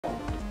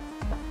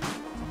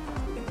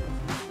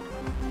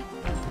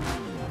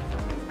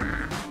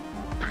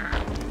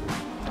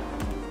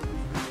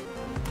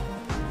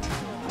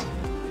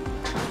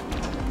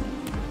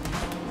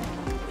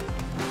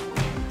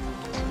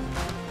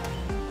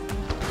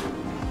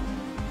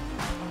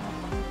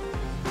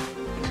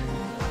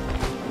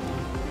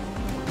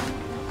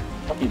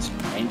fucking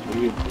strange,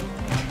 dude.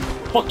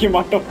 Fucking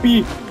what the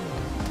fuck?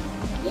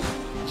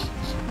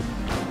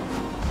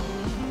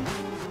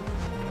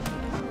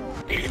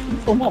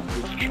 Come on,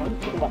 trying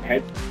to my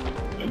head.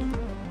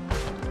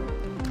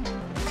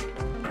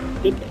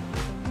 Did they?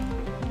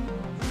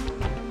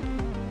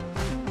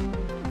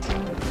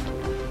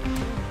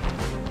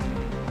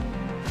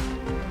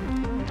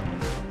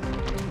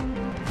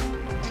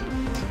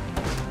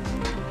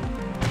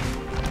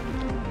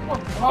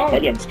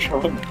 Williams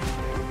trying.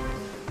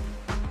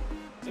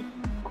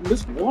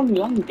 This one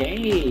long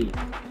day.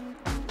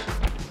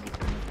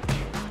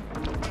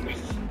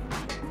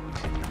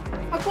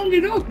 How come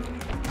you know?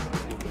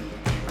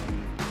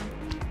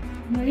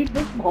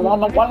 Come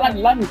on,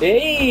 one long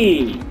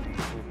day.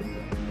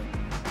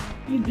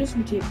 You just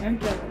take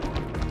and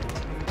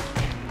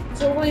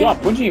so Yeah,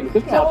 punching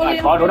because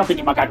I don't have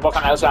to make what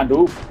can else I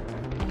do.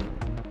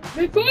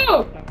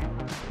 Before,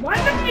 why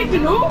don't you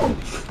even know?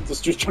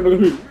 Just trying to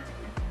do.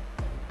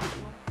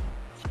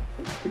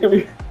 Look at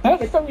me.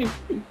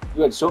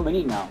 You had so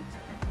many now.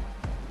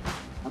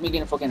 How am I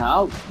getting fucking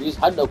out? You just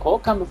had no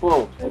coke can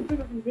before.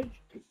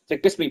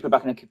 Take this week, put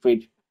back in the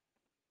fridge.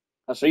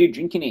 I saw you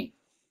drinking it.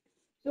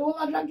 So what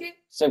I drank it?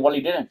 Say what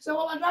you didn't. So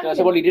what I drank it? I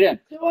said what you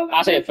didn't.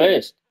 I said it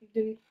first. You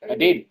didn't. I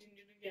did.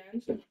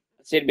 Didn't you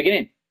I said at the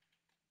beginning.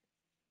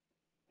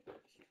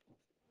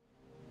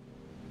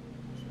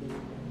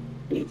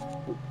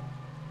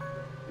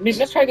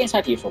 Let's try against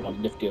that here for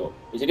one. Lift it up.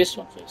 Is it this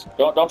one first?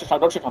 Don't touch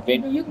my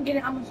vein. You can get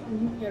it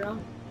Amazon here on.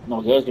 No,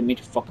 girls didn't mean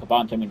to fuck about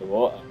and throw me in the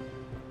water.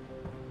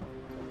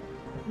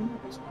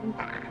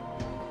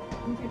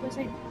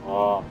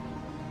 Oh.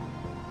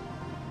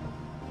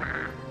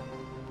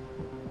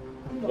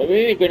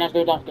 Wait, go down.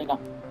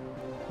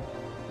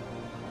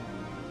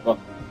 Go.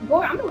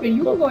 Go, I'm not going,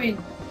 you can go in.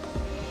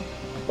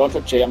 Don't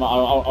touch it,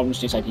 I'm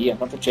just inside here.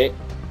 Don't touch it.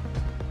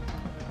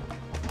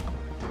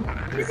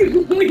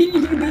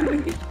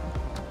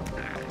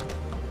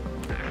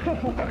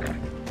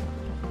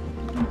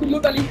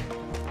 Look at it.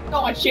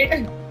 Oh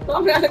shit.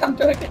 I'm gonna come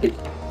to it.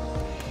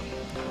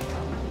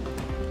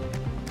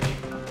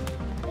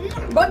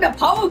 Got the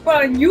power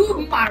for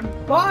you, my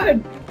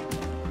god.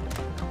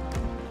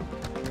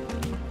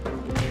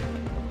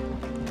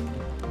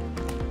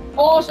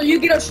 Oh, so you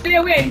get to stay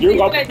away. You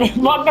got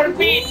mother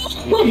feet.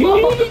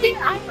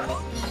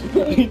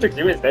 You took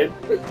you instead.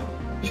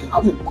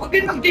 I'm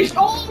fucking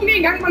destroying me,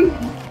 man.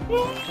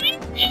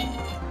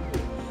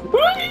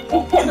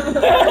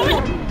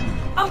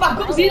 Ông bà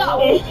cũng gì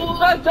đâu.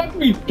 Chắc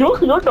bị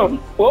trước nó đồng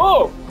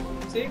phố.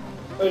 See?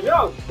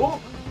 No, fuck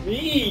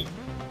me.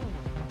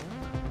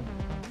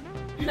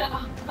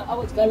 I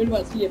was driving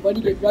to see a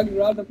buddy get dragged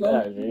around the floor.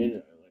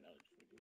 Yeah,